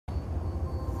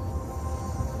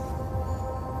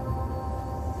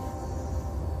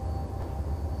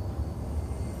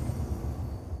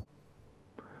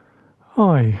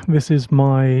Hi, this is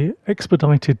my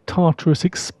Expedited Tartarus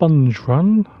Expunge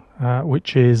run,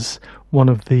 which is one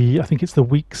of the, I think it's the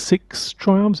week 6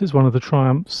 triumphs. It's one of the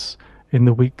triumphs in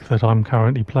the week that I'm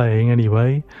currently playing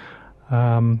anyway.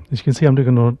 As you can see, I'm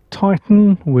doing on a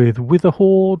Titan with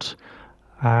Witherhoard,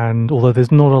 and although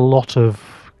there's not a lot of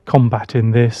combat in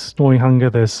this, Gnawing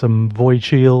Hunger, there's some Void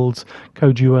Shields,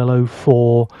 Duello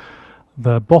for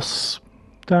the boss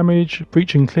damage,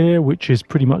 Breach and Clear, which is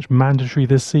pretty much mandatory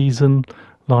this season,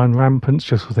 Lion Rampants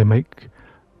just because they make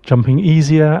jumping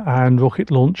easier, and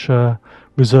Rocket Launcher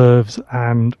reserves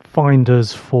and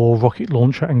finders for Rocket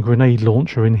Launcher and Grenade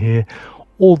Launcher in here.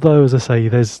 Although, as I say,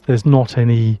 there's not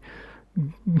any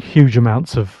huge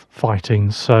amounts of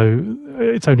fighting, so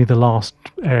it's only the last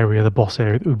area, the boss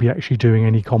area, that we'll be actually doing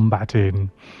any combat in.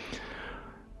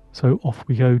 So off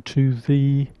we go to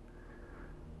the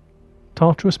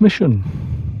Tartarus mission.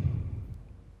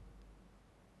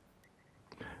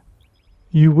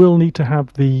 You will need to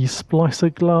have the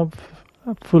Splicer Glove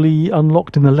fully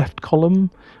unlocked in the left column.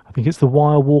 I think it's the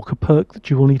Wire Walker perk that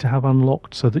you will need to have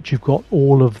unlocked so that you've got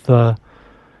all of the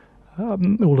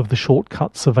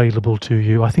shortcuts available to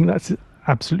you. I think that's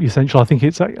absolutely essential. I think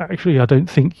it's actually, I don't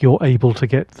think you're able to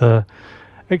get the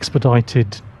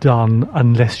Expedited done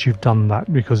unless you've done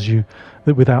that, because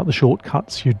without the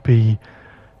shortcuts you'd be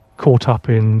caught up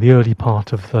in the early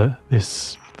part of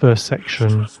this first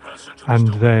section and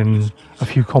then a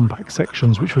few combat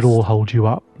sections which would all hold you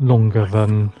up longer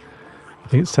than, I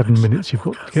think it's 7 minutes you've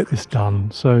got to get this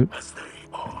done. So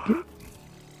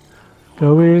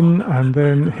go in and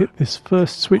then hit this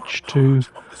first switch to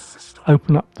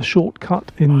open up the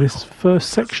shortcut in this first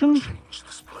section.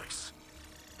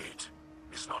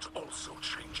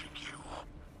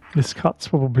 This cut's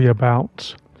probably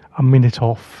about a minute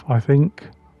off, I think.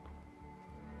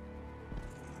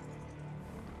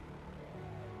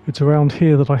 It's around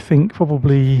here that I think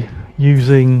probably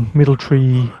using Middle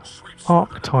Tree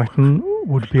Arc Titan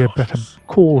would be a better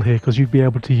call here, because you'd be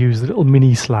able to use the little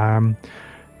mini slam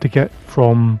to get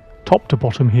from top to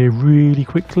bottom here really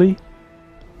quickly.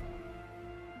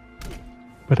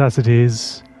 But as it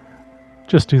is,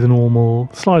 just do the normal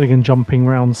sliding and jumping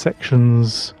round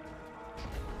sections.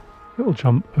 Little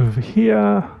jump over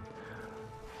here,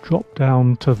 drop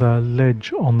down to the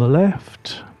ledge on the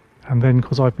left. And then,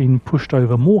 because I've been pushed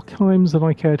over more times than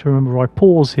I care to remember, I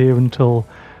pause here until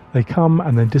they come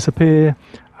and then disappear,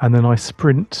 and then I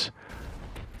sprint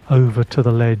over to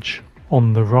the ledge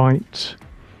on the right.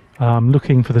 I'm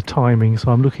looking for the timing,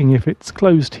 so I'm looking if it's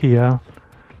closed here,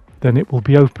 then it will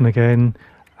be open again,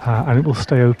 and it will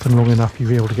stay open long enough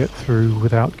you'll be able to get through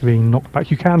without being knocked back.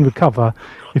 You can recover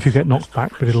if you get knocked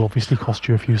back, but it'll obviously cost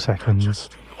you a few seconds.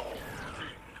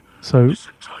 So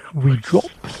we drop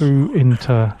through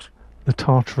into the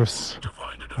Tartarus,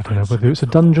 I don't know whether it's a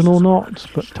dungeon or not,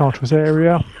 but Tartarus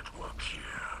area.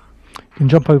 You can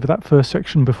jump over that first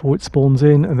section before it spawns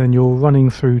in, and then you're running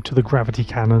through to the gravity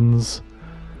cannons.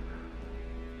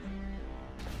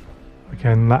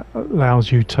 Again, that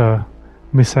allows you to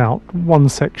miss out one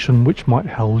section which might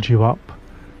hold you up,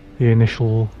 the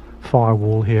initial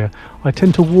firewall here. I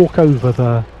tend to walk over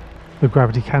the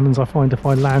gravity cannons. I find if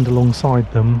I land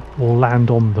alongside them or land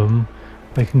on them,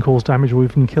 they can cause damage or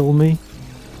even kill me.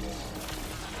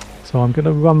 So I'm going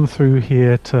to run through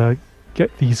here to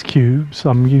get these cubes.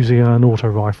 I'm using an auto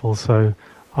rifle, so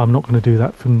I'm not going to do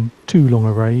that from too long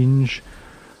a range.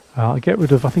 I get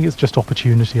rid of, I think it's just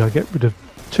opportunity, I get rid of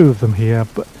 2 of them here,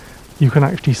 but you can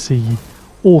actually see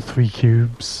all 3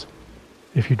 cubes.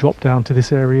 If you drop down to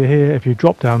this area here, if you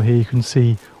drop down here, you can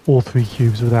see all 3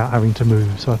 cubes without having to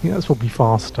move, so I think that's probably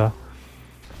faster.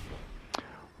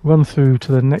 Run through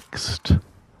to the next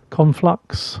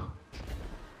conflux,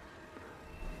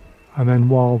 and then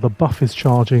while the buff is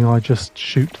charging I just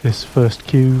shoot this first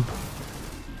cube,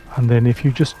 and then if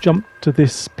you just jump to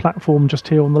this platform just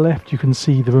here on the left, you can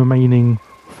see the remaining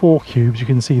 4 cubes. You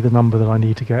can see the number that I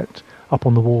need to get up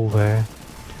on the wall there.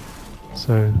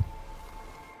 So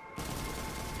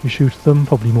you shoot them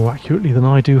probably more accurately than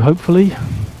I do, hopefully.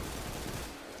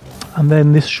 And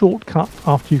then this shortcut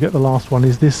after you get the last one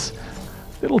is this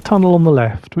little tunnel on the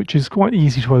left, which is quite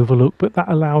easy to overlook, but that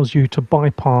allows you to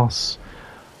bypass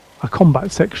a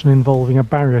combat section involving a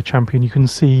barrier champion. You can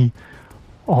see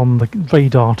on the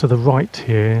radar to the right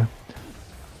here,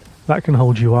 that can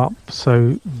hold you up,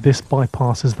 so this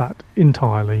bypasses that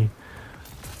entirely.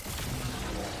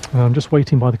 And I'm just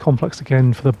waiting by the complex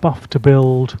again for the buff to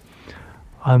build,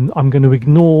 and I'm going to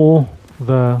ignore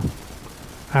the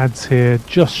ads here,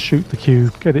 just shoot the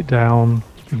cube, get it down,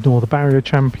 ignore the barrier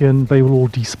champion. They will all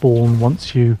despawn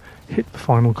once you hit the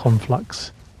final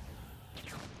conflux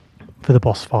for the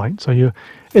boss fight. So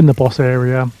in the boss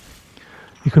area.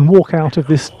 You can walk out of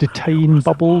this detain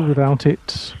bubble without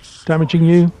it damaging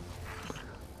you.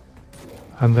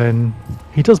 And then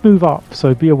he does move up,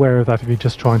 so be aware of that if you're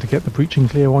just trying to get the breaching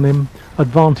clear on him.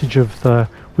 Advantage of the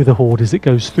Witherhoard is it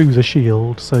goes through the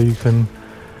shield, so you can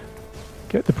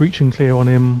get the breaching clear on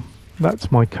him.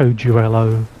 That's my code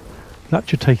Duello. That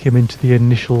should take him into the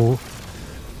initial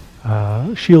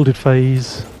shielded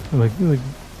phase.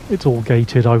 It's all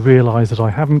gated. I realise that I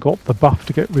haven't got the buff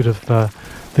to get rid of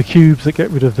the cubes that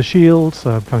get rid of the shield,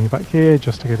 so I'm coming back here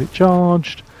just to get it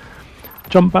charged.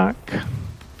 Jump back.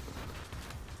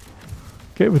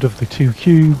 Get rid of the 2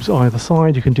 cubes either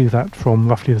side. You can do that from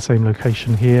roughly the same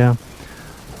location here.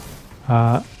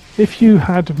 If you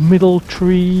had middle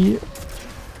tree,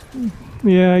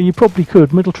 yeah, you probably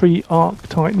could. Middle tree, arc,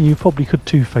 titan, you probably could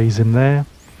 2-phase in there.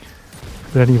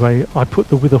 But anyway, I put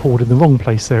the Witherhoard in the wrong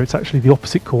place there. It's actually the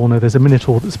opposite corner. There's a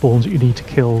Minotaur that spawns that you need to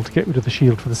kill to get rid of the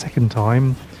shield for the second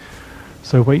time.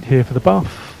 So wait here for the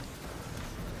buff.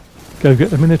 Go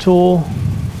get the Minotaur.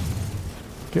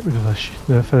 Get rid of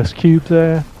the first cube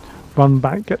there. Run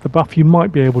back, get the buff. You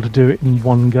might be able to do it in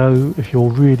one go if you're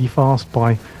really fast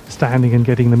by standing and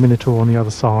getting the Minotaur on the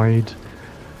other side.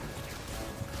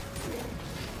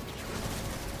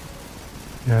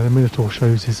 Yeah, the Minotaur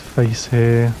shows his face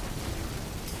here.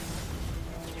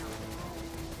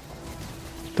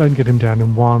 Don't get him down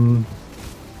in one,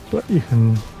 but you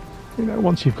can,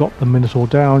 once you've got the Minotaur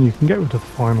down, you can get rid of the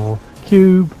final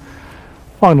cube,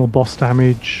 final boss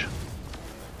damage,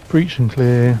 breach and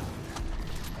clear,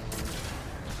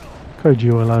 code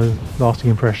Duello, lasting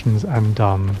impressions, and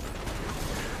done.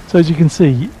 So as you can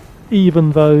see,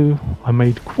 even though I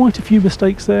made quite a few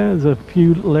mistakes there, there's a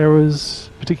few little errors,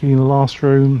 particularly in the last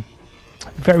room,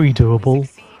 very doable,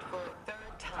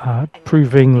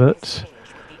 proving that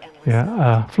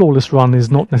a flawless run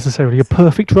is not necessarily a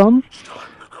perfect run,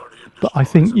 but I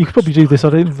think you could probably do this.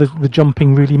 I don't think the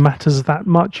jumping really matters that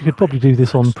much. You could probably do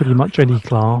this on pretty much any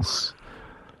class.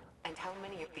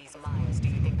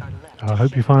 I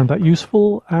hope you find that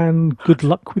useful, and good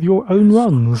luck with your own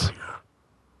runs.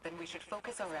 Then we should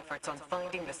focus our efforts on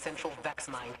finding the central Vex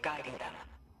mind guiding them.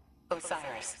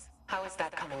 Osiris, how is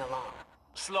that coming along?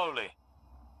 Slowly.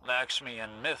 Lakshmi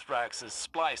and Mithrax's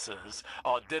splicers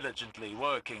are diligently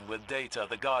working with data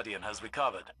the Guardian has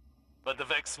recovered. But the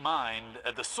Vex mind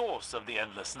at the source of the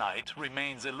Endless Night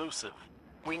remains elusive.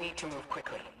 We need to move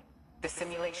quickly. The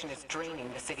simulation is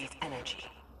draining the city's energy.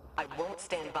 I won't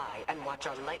stand by and watch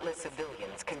our lightless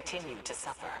civilians continue to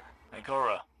suffer.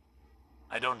 Ikora,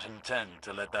 I don't intend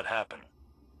to let that happen.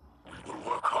 We will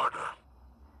work harder.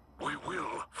 We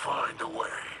will find a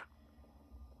way.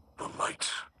 The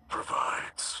light provides.